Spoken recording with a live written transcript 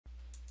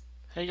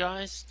Hey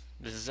guys,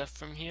 this is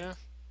Devpro here.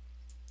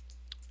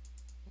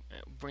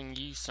 I'll bring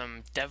you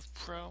some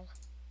Devpro.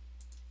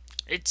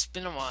 It's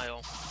been a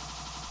while.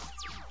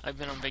 I've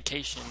been on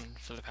vacation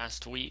for the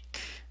past week,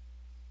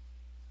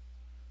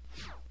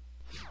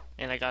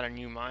 and I got a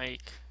new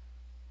mic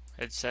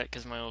headset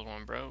because my old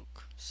one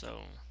broke. So,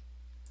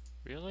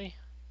 really?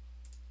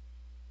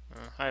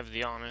 I have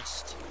the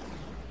honest.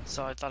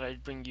 So I thought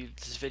I'd bring you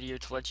this video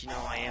to let you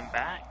know I am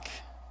back.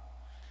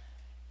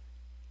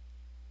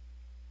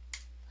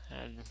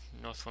 At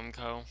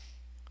Northwimco.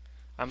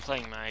 I'm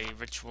playing my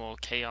Ritual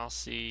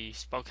Chaosy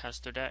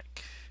Spellcaster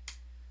deck.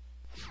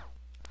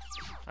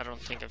 I don't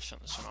think I've shown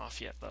this one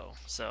off yet though,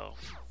 so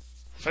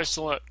first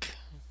look.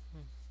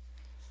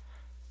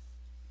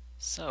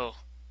 So,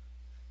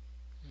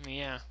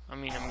 yeah,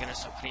 I'm gonna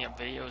start putting up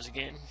videos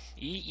again.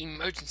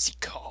 Emergency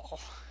call.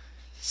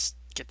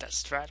 Get that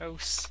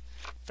Stratos.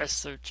 Best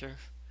searcher.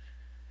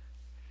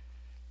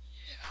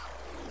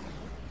 Yeah.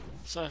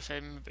 So if I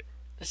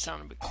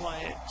sound a bit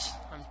quiet,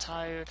 I'm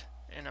tired,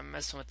 and I'm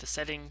messing with the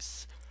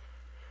settings.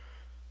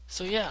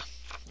 So yeah,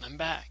 I'm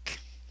back.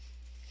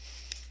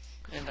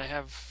 And I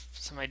have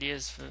some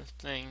ideas for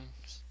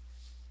things.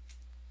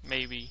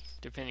 Maybe,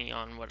 depending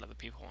on what other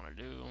people want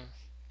to do.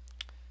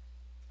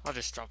 I'll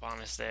just drop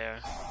honest there.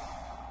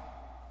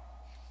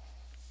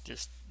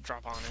 Just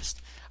drop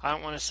honest. I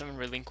don't want to summon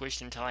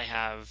relinquished until I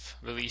have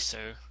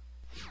releaser.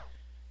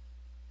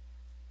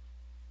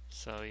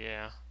 So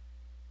yeah.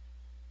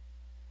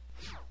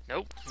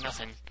 Nope,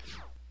 nothing.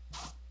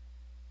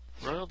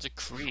 Royal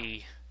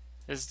Decree.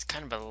 This is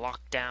kind of a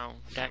lockdown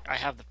deck. I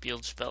have the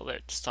field spell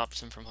that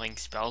stops him from playing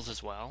spells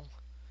as well.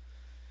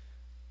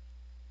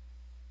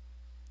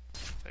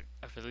 But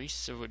a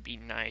releaser would be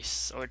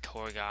nice, or a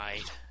tour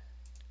guide.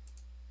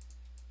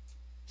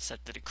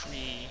 Set the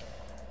decree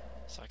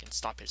so I can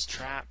stop his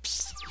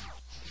traps.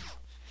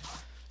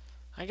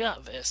 I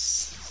got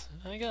this.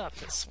 I got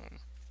this one.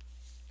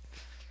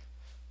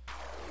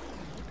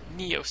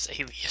 Neos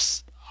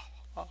Alias.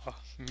 Oh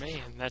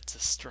man, that's a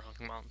strong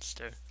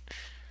monster.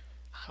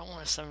 I don't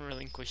want to summon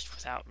relinquished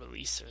without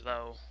releaser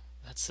though.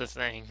 That's the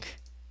thing.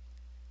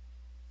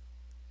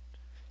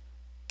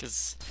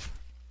 Because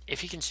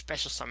if he can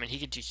special summon, he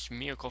could use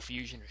Miracle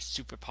Fusion or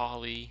Super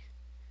Poly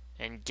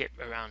and get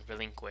around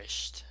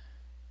relinquished.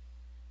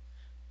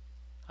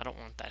 I don't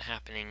want that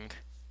happening.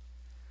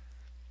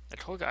 The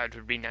tour guide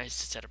would be nice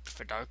to set up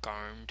for Dark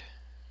Armed.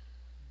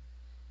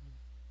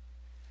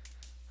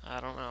 I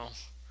don't know.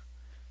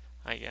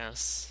 I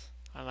guess.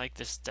 I like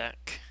this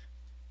deck.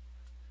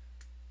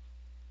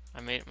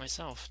 I made it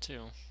myself,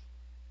 too.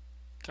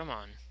 Come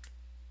on.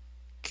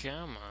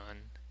 Come on.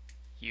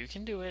 You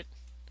can do it.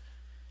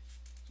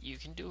 You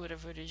can do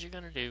whatever it is you're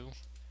gonna do.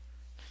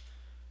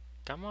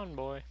 Come on,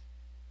 boy.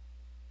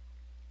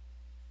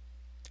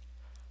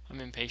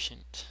 I'm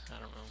impatient. I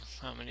don't know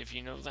how many of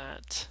you know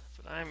that,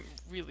 but I'm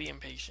really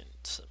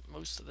impatient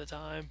most of the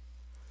time.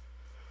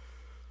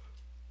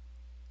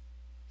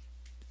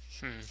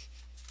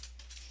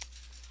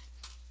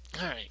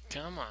 Alright,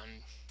 come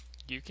on.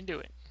 You can do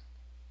it.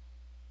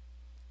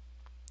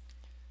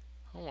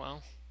 Oh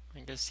well, I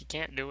guess you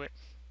can't do it.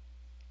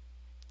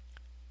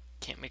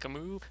 Can't make a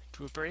move?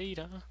 Too afraid,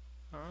 huh?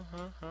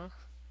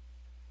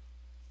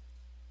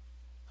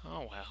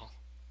 Oh well.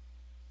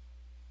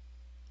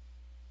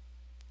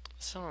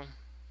 So,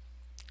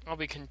 I'll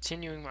be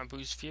continuing my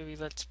Boost Fury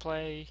Let's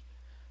Play.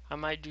 I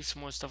might do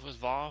some more stuff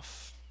with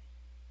Voth.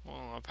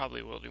 Well, I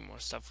probably will do more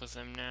stuff with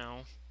him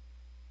now.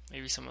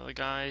 Maybe some other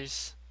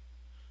guys.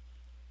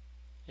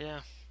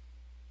 Yeah.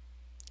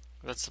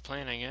 That's the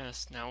plan, I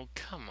guess. Now,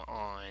 come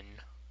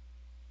on.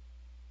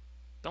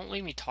 Don't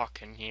leave me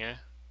talking here.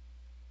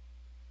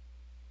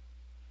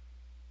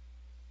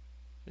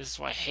 This is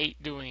why I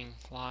hate doing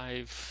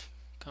live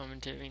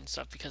commentary and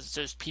stuff, because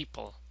there's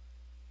people.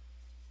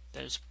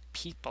 There's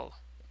people.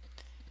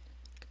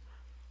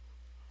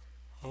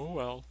 Oh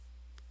well.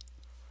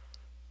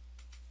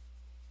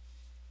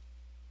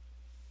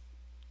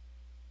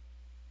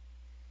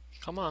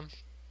 Come on.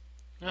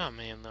 Oh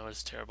man, that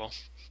was terrible.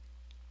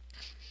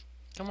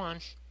 Come on.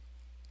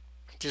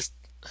 Just...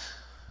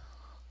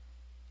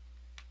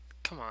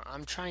 Come on,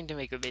 I'm trying to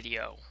make a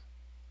video.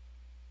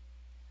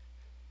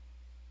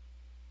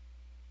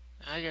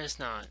 I guess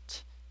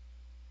not.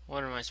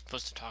 What am I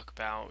supposed to talk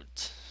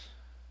about?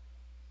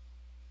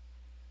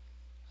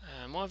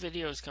 More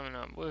videos coming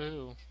up.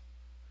 Woohoo.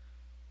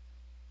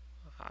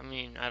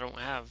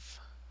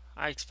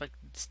 I expect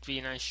this to be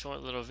a nice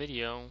short little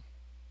video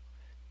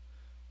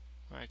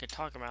where I could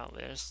talk about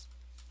this.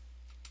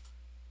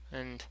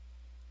 And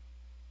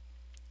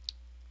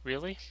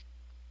really?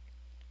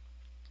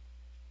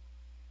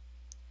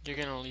 You're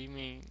gonna leave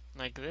me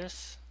like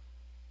this?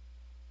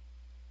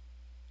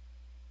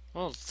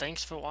 Well,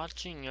 thanks for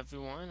watching,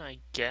 everyone, I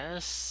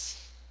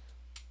guess.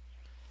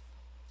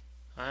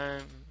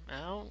 I'm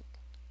out.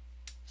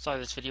 Sorry,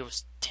 this video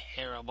was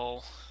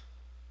terrible.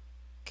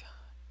 God.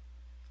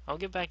 I'll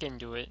get back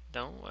into it,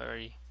 don't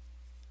worry.